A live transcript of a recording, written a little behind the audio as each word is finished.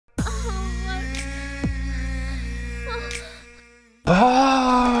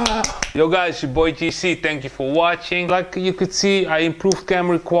Yo guys, your boy GC, thank you for watching. Like you could see, I improved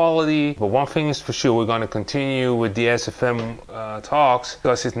camera quality, but one thing is for sure, we're going to continue with the SFM talks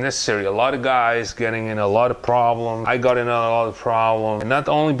because it's necessary. A lot of guys getting in a lot of problems. I got in a lot of problems, and not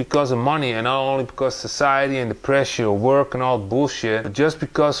only because of money, and not only because society and the pressure of work and all bullshit, but just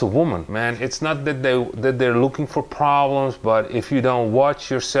because of women. Man, it's not that they're looking for problems, but if you don't watch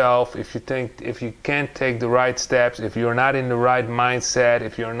yourself, if you can't take the right steps, if you're not in the right mindset,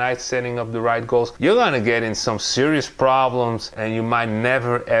 if you're not setting up the right goals, you're gonna get in some serious problems and you might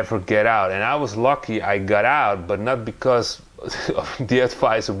never ever get out. And I was lucky I got out, but not because the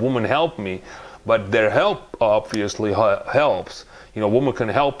advice of women helped me, but their help obviously helps. You know, women can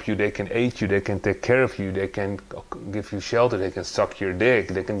help you, they can aid you, they can take care of you, they can give you shelter, they can suck your dick,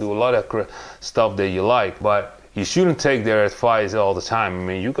 they can do a lot of stuff that you like, but you shouldn't take their advice all the time. I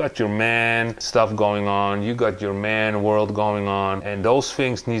mean, you got your man stuff going on, you got your man world going on, and those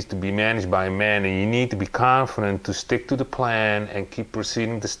things need to be managed by a man, and you need to be confident to stick to the plan and keep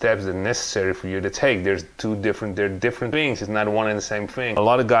proceeding the steps that are necessary for you to take. They're different things. It's not one and the same thing. A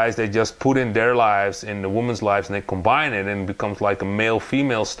lot of guys, they just put in their lives, in the women's lives, and they combine it, and it becomes like a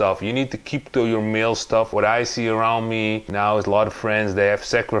male-female stuff. You need to keep to your male stuff. What I see around me now is a lot of friends, they have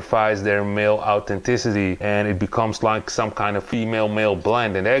sacrificed their male authenticity, and it becomes like some kind of female-male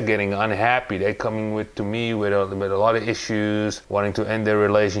blend, and they're getting unhappy. They're coming to me with a lot of issues, wanting to end their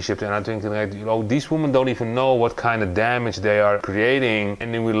relationships, and I'm thinking, like, you know, these women don't even know what kind of damage they are creating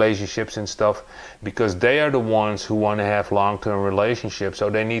in the relationships and stuff, because they are the ones who want to have long-term relationships, so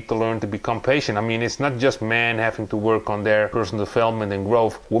they need to learn to become patient. I mean, it's not just men having to work on their personal development and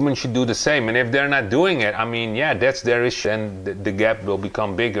growth. Women should do the same, and if they're not doing it, I mean, yeah, that's their issue, and the gap will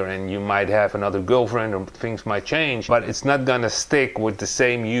become bigger, and you might have another girlfriend, or things might change, but it's not gonna stick with the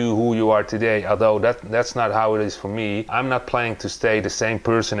same you who you are today. Although that's not how it is for me. I'm not planning to stay the same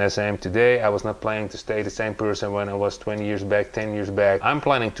person as I am today. I was not planning to stay the same person when I was 20 years back, 10 years back. I'm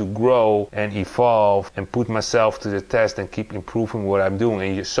planning to grow and evolve and put myself to the test and keep improving what I'm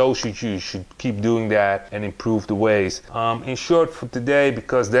doing, and so should you. You should keep doing that and improve the ways. In short, for today,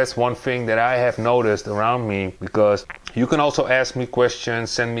 because that's one thing that I have noticed around me, because you can also ask me questions,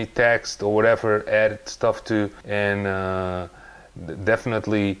 send me text or whatever, add stuff to, and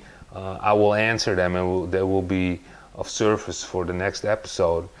definitely I will answer them, and they will be of service for the next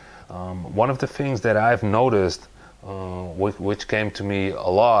episode. One of the things that I've noticed, which came to me a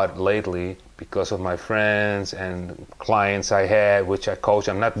lot lately because of my friends and clients I had, which I coach.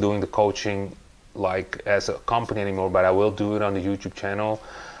 I'm not doing the coaching like as a company anymore, but I will do it on the YouTube channel.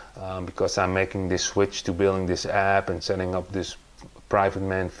 Because I'm making this switch to building this app and setting up this private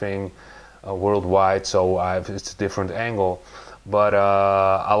man thing worldwide, so it's a different angle. But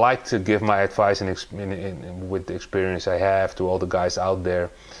I like to give my advice with the experience I have to all the guys out there.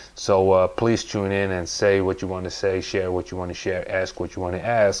 So please tune in and say what you want to say, share what you want to share, ask what you want to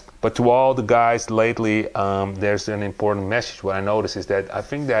ask. But to all the guys lately, there's an important message. What I notice is that I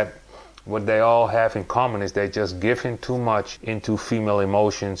think that what they all have in common is they just give in too much into female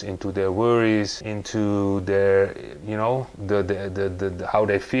emotions, into their worries, into their, you know, the how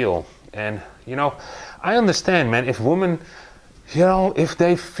they feel. And, you know, I understand, man, if women, you know, if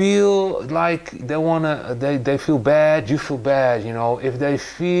they feel like they feel bad, you feel bad, you know. If they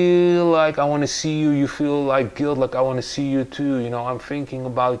feel like I want to see you, you feel like guilt, like I want to see you too, you know, I'm thinking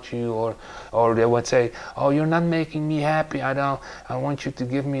about you. Or they would say, oh, you're not making me happy, I want you to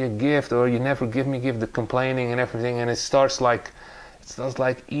give me a gift, or you never give me the complaining and everything, and it starts like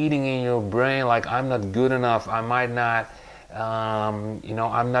eating in your brain, like I'm not good enough, I might not, you know,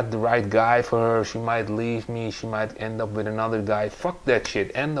 I'm not the right guy for her, she might leave me, she might end up with another guy. Fuck that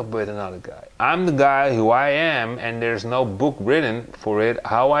shit, end up with another guy. I'm the guy who I am, and there's no book written for it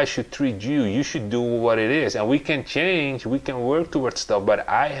how I should treat you. You should do what it is, and we can change, we can work towards stuff, but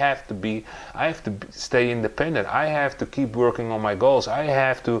I have to stay independent. I have to keep working on my goals. I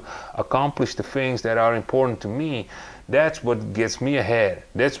have to accomplish the things that are important to me. That's what gets me ahead.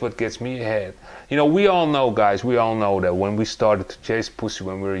 That's what gets me ahead. You know, we all know, guys, we all know that when we started to chase pussy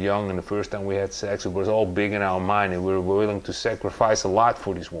when we were young, and the first time we had sex, it was all big in our mind, and we were willing to sacrifice a lot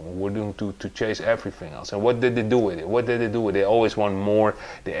for these women. We're willing to chase everything else. And what did they do with it? What did they do with it? They always want more.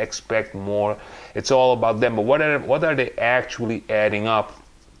 They expect more. It's all about them. But what are they actually adding up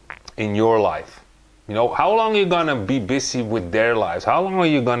in your life? You know, how long are you gonna be busy with their lives? How long are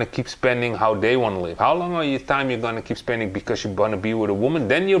you gonna keep spending how they want to live? How long are you gonna keep spending because you're gonna be with a woman?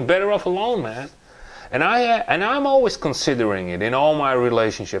 Then you're better off alone, man. And I'm always considering it in all my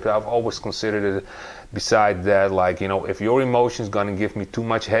relationships. I've always considered it. Besides that, like, you know, if your emotions gonna give me too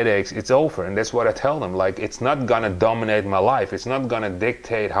much headaches, it's over. And that's what I tell them. Like, it's not gonna dominate my life. It's not gonna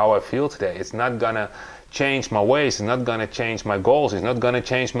dictate how I feel today. It's not gonna change my ways. It's not gonna change my goals. It's not gonna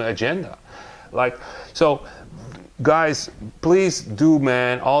change my agenda. Like, so guys, please do,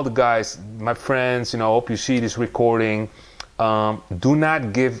 man, all the guys, my friends, you know, hope you see this recording. Do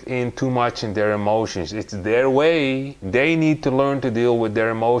not give in too much in their emotions. It's their way. They need to learn to deal with their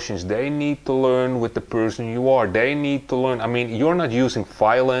emotions. They need to learn with the person you are. They need to learn. I mean, you're not using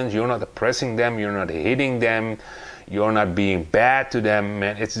violence. You're not oppressing them. You're not hitting them. You're not being bad to them,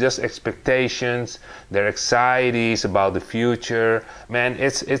 man. It's just expectations, their anxieties about the future. Man,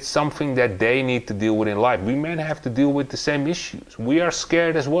 it's something that they need to deal with in life. We men have to deal with the same issues. We are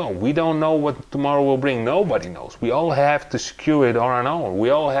scared as well. We don't know what tomorrow will bring. Nobody knows. We all have to secure it on our own. We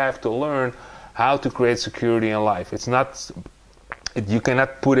all have to learn how to create security in life. It's not, you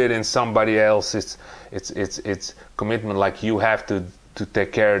cannot put it in somebody else. It's commitment, like you have to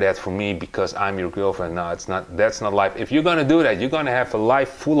take care of that for me because I'm your girlfriend. No, it's not. That's not life. If you're gonna do that, you're gonna have a life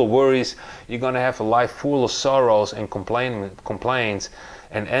full of worries. You're gonna have a life full of sorrows and complaints,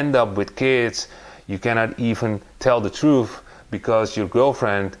 and end up with kids. You cannot even tell the truth because your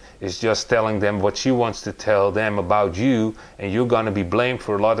girlfriend is just telling them what she wants to tell them about you, and you're gonna be blamed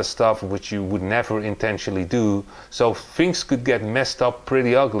for a lot of stuff which you would never intentionally do. So things could get messed up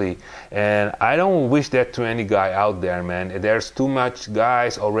pretty ugly, and I don't wish that to any guy out there, man. There's too much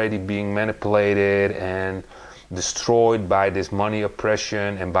guys already being manipulated and destroyed by this money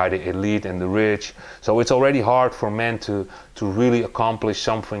oppression and by the elite and the rich. So it's already hard for men to really accomplish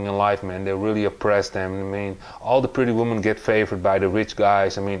something in life, man. They really oppress them. I mean, all the pretty women get favored by the rich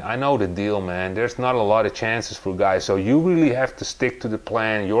guys. I mean, I know the deal, man. There's not a lot of chances for guys. So you really have to stick to the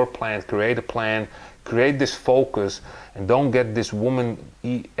plan, your plan, create a plan, create this focus, and don't get this woman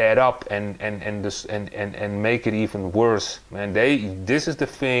add up and make it even worse, man. This is the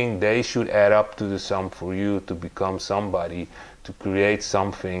thing, they should add up to the sum for you to become somebody, to create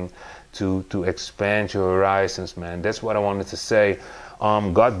something, to expand your horizons, man. That's what I wanted to say.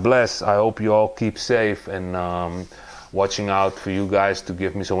 God bless. I hope you all keep safe, and watching out for you guys to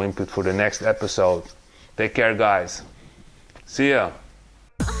give me some input for the next episode. Take care, guys. See ya.